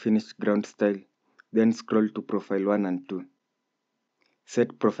new road finished ground style, then scroll to profile 1 and 2.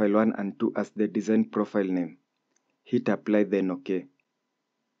 Set profile 1 and 2 as the design profile name. Hit apply, then OK.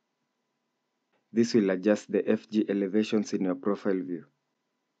 This will adjust the FG elevations in your profile view.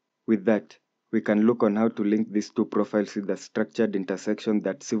 With that, we can look on how to link these 2 profiles with a structured intersection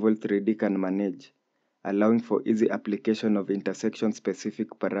that Civil 3D can manage, allowing for easy application of intersection-specific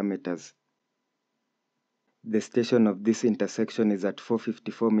parameters. The station of this intersection is at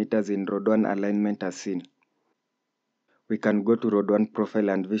 454 meters in Road 1 alignment as seen. We can go to Road 1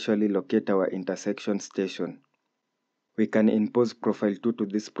 profile and visually locate our intersection station. We can impose profile 2 to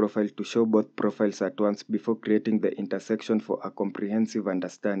this profile to show both profiles at once before creating the intersection for a comprehensive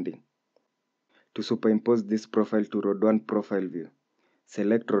understanding. To superimpose this profile to Road 1 profile view,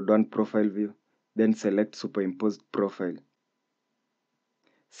 select Road 1 profile view, then select Superimposed Profile.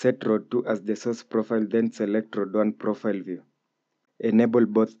 Set Road 2 as the source profile, then select Road 1 profile view. Enable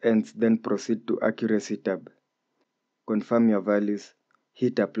both ends, then proceed to Accuracy tab. Confirm your values,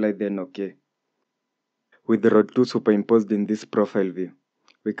 hit Apply, then OK. With Road 2 superimposed in this profile view,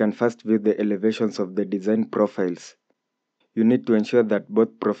 we can first view the elevations of the design profiles. You need to ensure that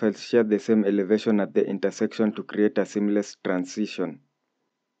both profiles share the same elevation at the intersection to create a seamless transition.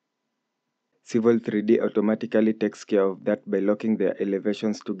 Civil 3D automatically takes care of that by locking their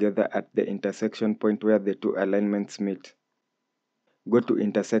elevations together at the intersection point where the 2 alignments meet. Go to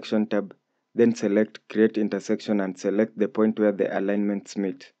Intersection tab, then select Create Intersection and select the point where the alignments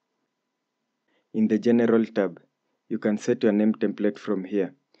meet. In the General tab, you can set your name template from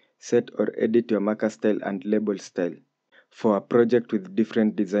here. Set or edit your marker style and label style. For a project with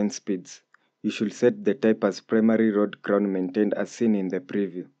different design speeds, you should set the type as primary road crown maintained as seen in the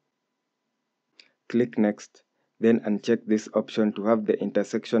preview. Click Next, then uncheck this option to have the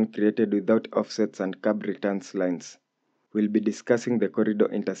intersection created without offsets and curb returns lines. We'll be discussing the corridor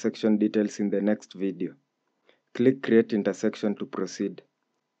intersection details in the next video. Click Create Intersection to proceed.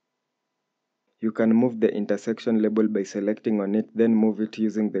 You can move the intersection label by selecting on it, then move it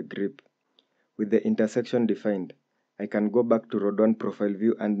using the grip. With the intersection defined, I can go back to Road 1 profile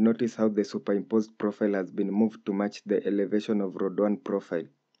view and notice how the superimposed profile has been moved to match the elevation of Road 1 profile.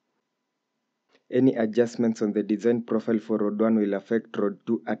 Any adjustments on the design profile for Road 1 will affect Road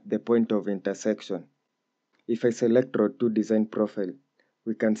 2 at the point of intersection. If I select Road 2 design profile,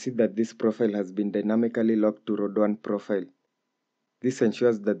 we can see that this profile has been dynamically locked to Road 1 profile. This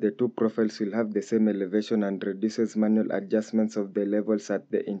ensures that the 2 profiles will have the same elevation and reduces manual adjustments of the levels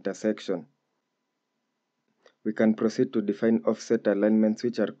at the intersection. We can proceed to define offset alignments,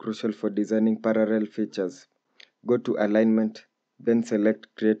 which are crucial for designing parallel features. Go to Alignment, then select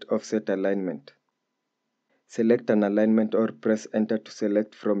Create Offset Alignment. Select an alignment or press Enter to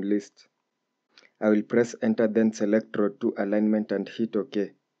select from list. I will press Enter, then select Road 2 alignment and hit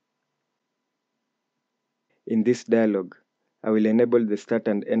OK. In this dialog, I will enable the start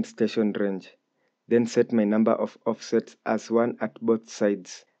and end station range, then set my number of offsets as 1 at both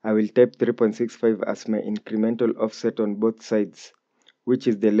sides. I will type 3.65 as my incremental offset on both sides, which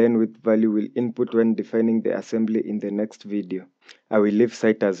is the lane width value we'll input when defining the assembly in the next video. I will leave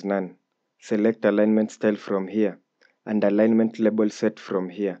site as none. Select alignment style from here, and alignment label set from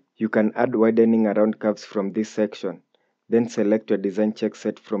here. You can add widening around curves from this section, then select your design check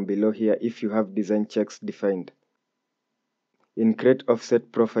set from below here if you have design checks defined. In Create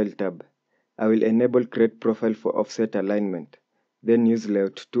Offset Profile tab, I will enable Create Profile for offset alignment, then use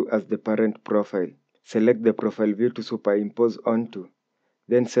Layout 2 as the parent profile. Select the profile view to superimpose onto,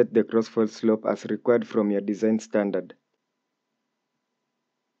 then set the crossfall slope as required from your design standard.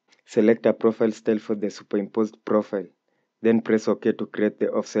 Select a profile style for the superimposed profile, then press OK to create the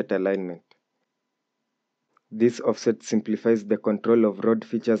offset alignment. This offset simplifies the control of road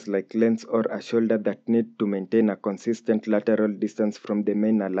features like lengths or a shoulder that need to maintain a consistent lateral distance from the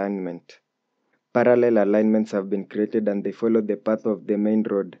main alignment. Parallel alignments have been created and they follow the path of the main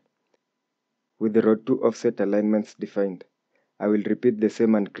road, with the road 2 offset alignments defined. I will repeat the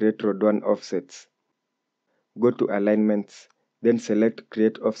same and create road 1 offsets. Go to Alignments, then select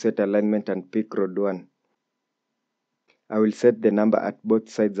Create Offset Alignment and pick road 1. I will set the number at both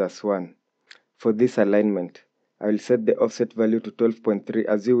sides as 1. For this alignment, I will set the offset value to 12.3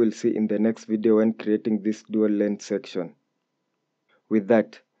 as you will see in the next video when creating this dual length section. With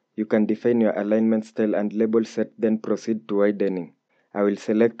that, you can define your alignment style and label set, then proceed to widening. I will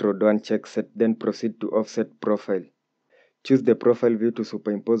select road 1 check set, then proceed to offset profile. Choose the profile view to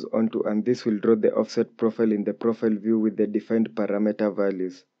superimpose onto, and this will draw the offset profile in the profile view with the defined parameter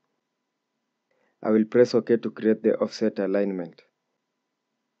values. I will press OK to create the offset alignment.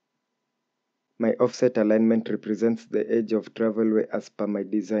 My offset alignment represents the edge of travelway as per my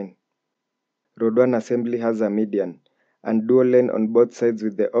design. Road 1 assembly has a median and dual lane on both sides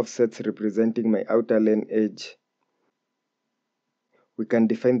with the offsets representing my outer lane edge. We can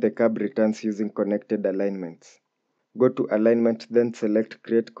define the curb returns using connected alignments. Go to Alignment, then select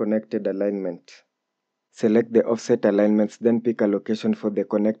Create Connected Alignment. Select the offset alignments, then pick a location for the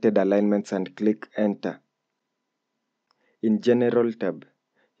connected alignments and click Enter. In General tab,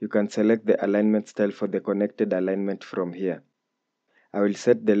 you can select the alignment style for the connected alignment from here. I will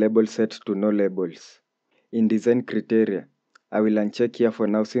set the label set to no labels. In Design Criteria, I will uncheck here for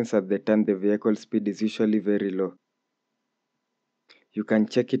now since at the time the vehicle speed is usually very low. You can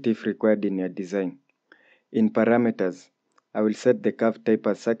check it if required in your design. In Parameters, I will set the curve type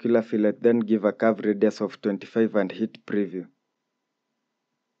as circular fillet, then give a curve radius of 25 and hit Preview.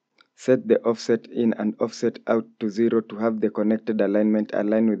 Set the offset in and offset out to 0 to have the connected alignment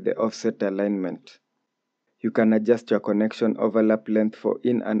align with the offset alignment. You can adjust your connection overlap length for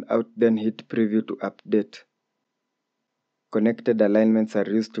in and out, then hit Preview to update. Connected alignments are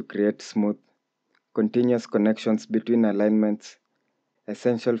used to create smooth, continuous connections between alignments,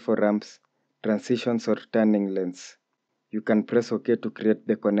 essential for ramps, transitions or turning lanes. You can press OK to create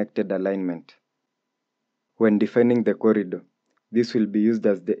the connected alignment. When defining the corridor, this will be used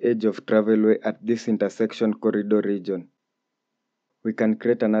as the edge of travelway at this intersection corridor region. We can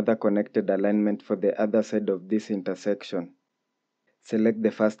create another connected alignment for the other side of this intersection. Select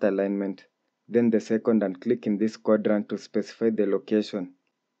the first alignment, then the second and click in this quadrant to specify the location.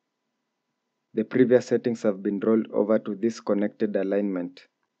 The previous settings have been rolled over to this connected alignment.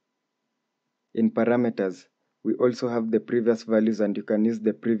 In Parameters, we also have the previous values and you can use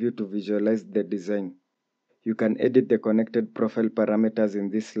the preview to visualize the design. You can edit the connected profile parameters in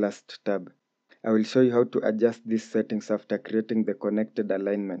this last tab. I will show you how to adjust these settings after creating the connected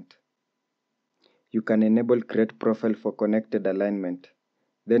alignment. You can enable Create Profile for connected alignment,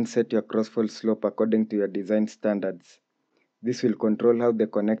 then set your crossfall slope according to your design standards. This will control how the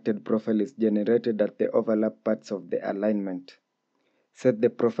connected profile is generated at the overlap parts of the alignment. Set the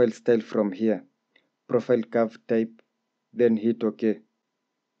profile style from here, Profile Curve Type, then hit OK.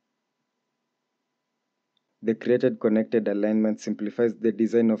 The created connected alignment simplifies the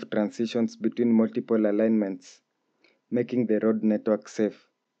design of transitions between multiple alignments, making the road network safe.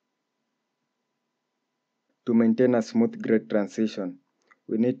 To maintain a smooth grade transition,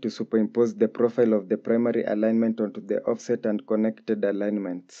 we need to superimpose the profile of the primary alignment onto the offset and connected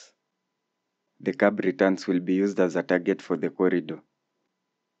alignments. The curb returns will be used as a target for the corridor.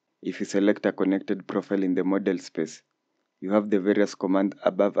 If you select a connected profile in the model space, you have the various commands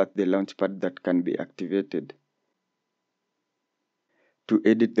above at the launchpad that can be activated. To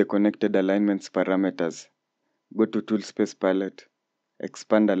edit the connected alignments parameters, go to Tool Space Palette,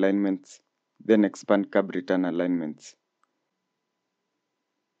 expand Alignments, then expand Curb Return Alignments.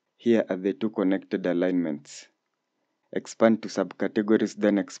 Here are the two connected alignments. Expand to subcategories,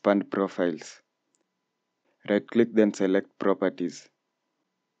 then expand Profiles. Right-click, then select Properties.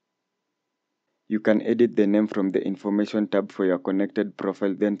 You can edit the name from the Information tab for your connected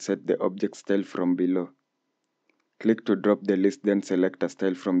profile, then set the object style from below. Click to drop the list, then select a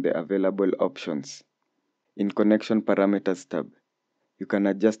style from the available options. In Connection Parameters tab, you can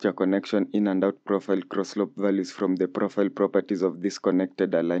adjust your connection in and out profile cross-slope values from the profile properties of this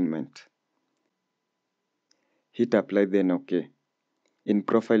connected alignment. Hit Apply, then OK. In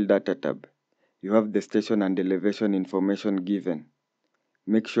Profile Data tab, you have the station and elevation information given.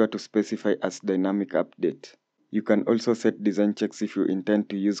 Make sure to specify as Dynamic Update. You can also set design checks if you intend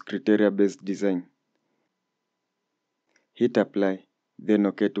to use criteria-based design. Hit Apply, then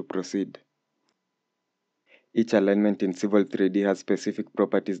OK to proceed. Each alignment in Civil 3D has specific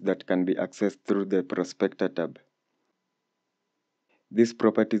properties that can be accessed through the Prospector tab. These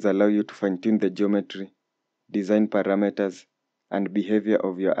properties allow you to fine-tune the geometry, design parameters, and behavior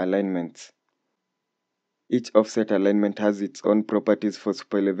of your alignments. Each offset alignment has its own properties for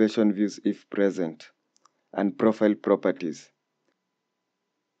superelevation views if present, and profile properties.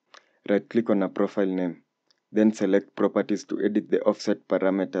 Right-click on a profile name, then select Properties to edit the offset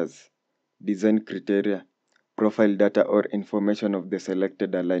parameters, design criteria, profile data or information of the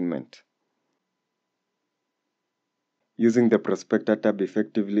selected alignment. Using the Prospector tab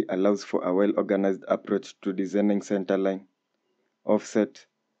effectively allows for a well-organized approach to designing centerline, offset,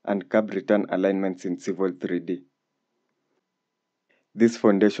 and curb return alignments in Civil 3D. This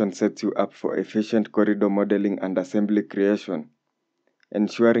foundation sets you up for efficient corridor modeling and assembly creation,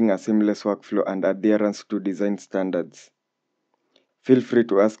 ensuring a seamless workflow and adherence to design standards. Feel free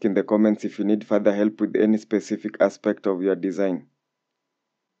to ask in the comments if you need further help with any specific aspect of your design.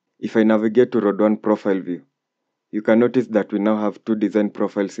 If I navigate to Road 1 Profile View, you can notice that we now have two design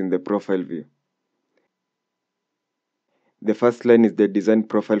profiles in the profile view. The first line is the design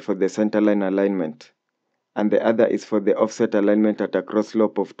profile for the centerline alignment, and the other is for the offset alignment at a cross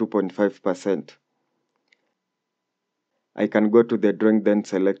slope of 2.5%. I can go to the drawing then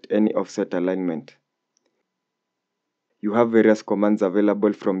select any offset alignment. You have various commands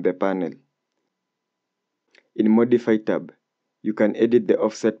available from the panel. In Modify tab, you can edit the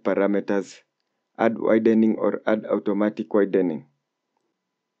offset parameters, add widening or add automatic widening.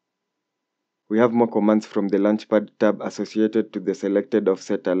 We have more commands from the Launchpad tab associated to the selected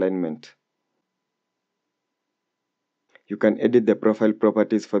offset alignment. You can edit the profile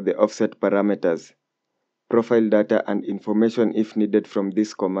properties for the offset parameters, profile data and information if needed from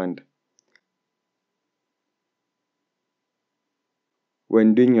this command.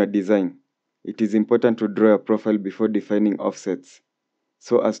 When doing your design, it is important to draw a profile before defining offsets,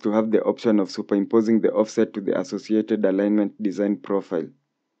 so as to have the option of superimposing the offset to the associated alignment design profile.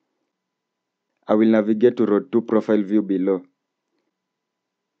 I will navigate to Road 2 Profile View below.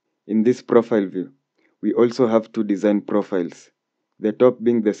 In this profile view, we also have two design profiles, the top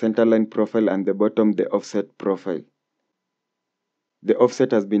being the centerline profile and the bottom the offset profile. The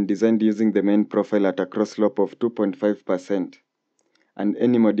offset has been designed using the main profile at a cross slope of 2.5%, and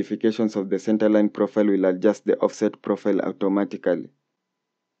any modifications of the centerline profile will adjust the offset profile automatically.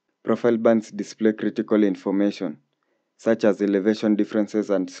 Profile bands display critical information, such as elevation differences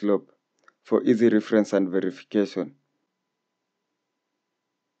and slope, for easy reference and verification.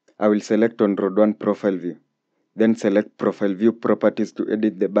 I will select on Road 1 Profile View, then select Profile View Properties to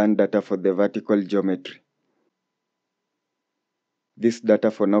edit the band data for the vertical geometry. This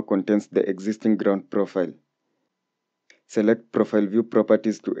data for now contains the existing ground profile. Select Profile View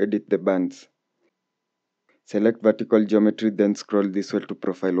Properties to edit the bands. Select Vertical Geometry, then scroll this way to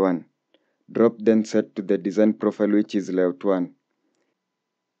Profile 1. Drop then set to the design profile, which is Layout 1.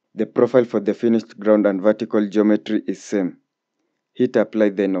 The profile for the finished ground and vertical geometry is same. Hit Apply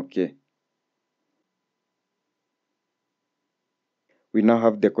then OK. We now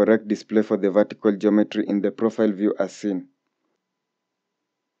have the correct display for the vertical geometry in the profile view as seen.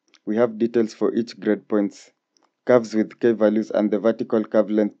 We have details for each grade points, curves with K values and the vertical curve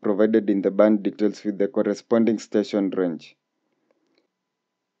length provided in the band details with the corresponding station range.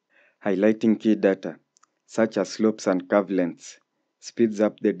 Highlighting key data, such as slopes and curve lengths, speeds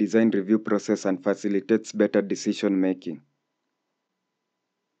up the design review process and facilitates better decision making.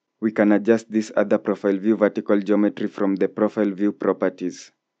 We can adjust this other profile view vertical geometry from the profile view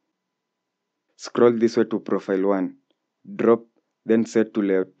properties. Scroll this way to Profile 1, drop, then set to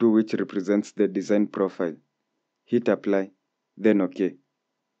Layout 2, which represents the design profile. Hit Apply, then OK.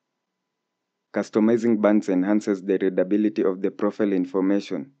 Customizing bands enhances the readability of the profile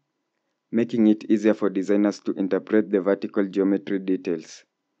information, making it easier for designers to interpret the vertical geometry details.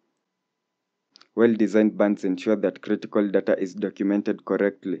 Well-designed bands ensure that critical data is documented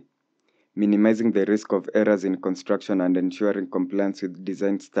correctly, minimizing the risk of errors in construction and ensuring compliance with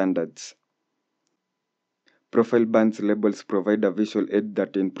design standards. Profile bands labels provide a visual aid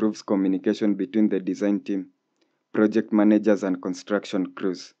that improves communication between the design team, project managers, and construction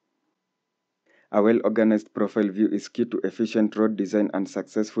crews. A well-organized profile view is key to efficient road design and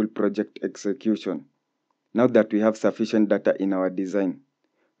successful project execution. Now that we have sufficient data in our design,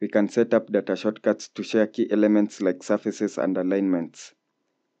 we can set up data shortcuts to share key elements like surfaces and alignments.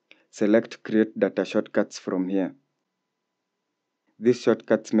 Select Create Data Shortcuts from here. These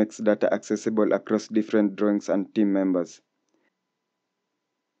shortcuts makes data accessible across different drawings and team members.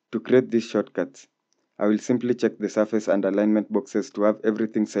 To create these shortcuts, I will simply check the surface and alignment boxes to have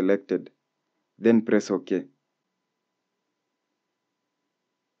everything selected, then press OK.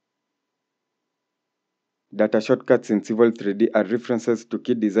 Data shortcuts in Civil 3D are references to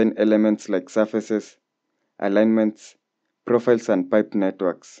key design elements like surfaces, alignments, profiles, and pipe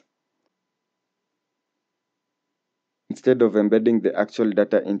networks. Instead of embedding the actual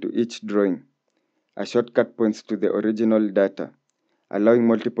data into each drawing, a shortcut points to the original data, allowing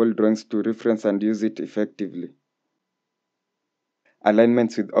multiple drawings to reference and use it effectively.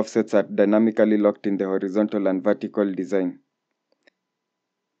 Alignments with offsets are dynamically locked in the horizontal and vertical design.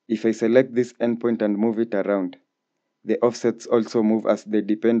 If I select this endpoint and move it around, the offsets also move as they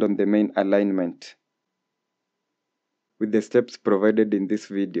depend on the main alignment. With the steps provided in this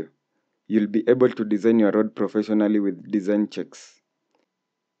video, you'll be able to design your road professionally with design checks.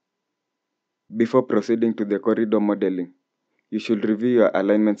 Before proceeding to the corridor modeling, you should review your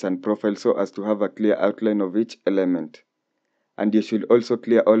alignments and profiles so as to have a clear outline of each element. And you should also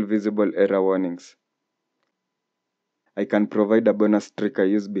clear all visible error warnings. I can provide a bonus trick I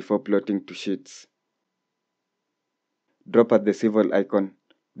use before plotting to sheets. Drop at the civil icon,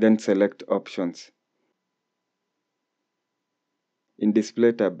 then select Options. In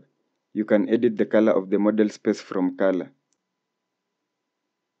Display tab, you can edit the color of the model space from Color.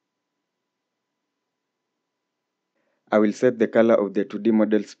 I will set the color of the 2D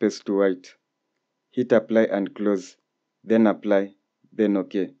model space to white. Hit Apply and Close, then Apply, then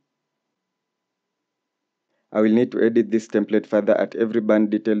OK. I will need to edit this template further at every band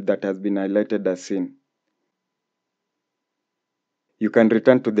detail that has been highlighted as seen. You can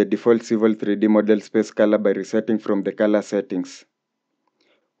return to the default Civil 3D model space color by resetting from the color settings.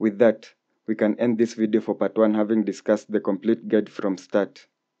 With that, we can end this video for part 1 having discussed the complete guide from start.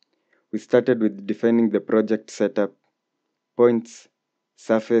 We started with defining the project setup, points,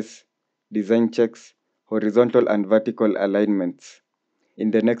 surface, design checks, horizontal and vertical alignments. In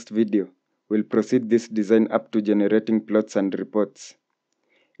the next video, we'll proceed this design up to generating plots and reports.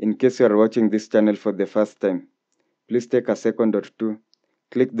 In case you are watching this channel for the first time, please take a second or two,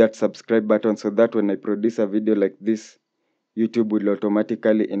 click that subscribe button so that when I produce a video like this, YouTube will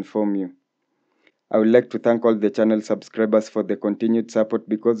automatically inform you. I would like to thank all the channel subscribers for the continued support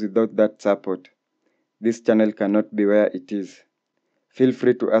because without that support, this channel cannot be where it is. Feel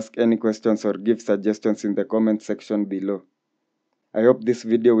free to ask any questions or give suggestions in the comment section below. I hope this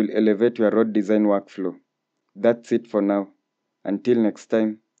video will elevate your road design workflow. That's it for now. Until next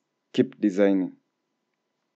time, keep designing.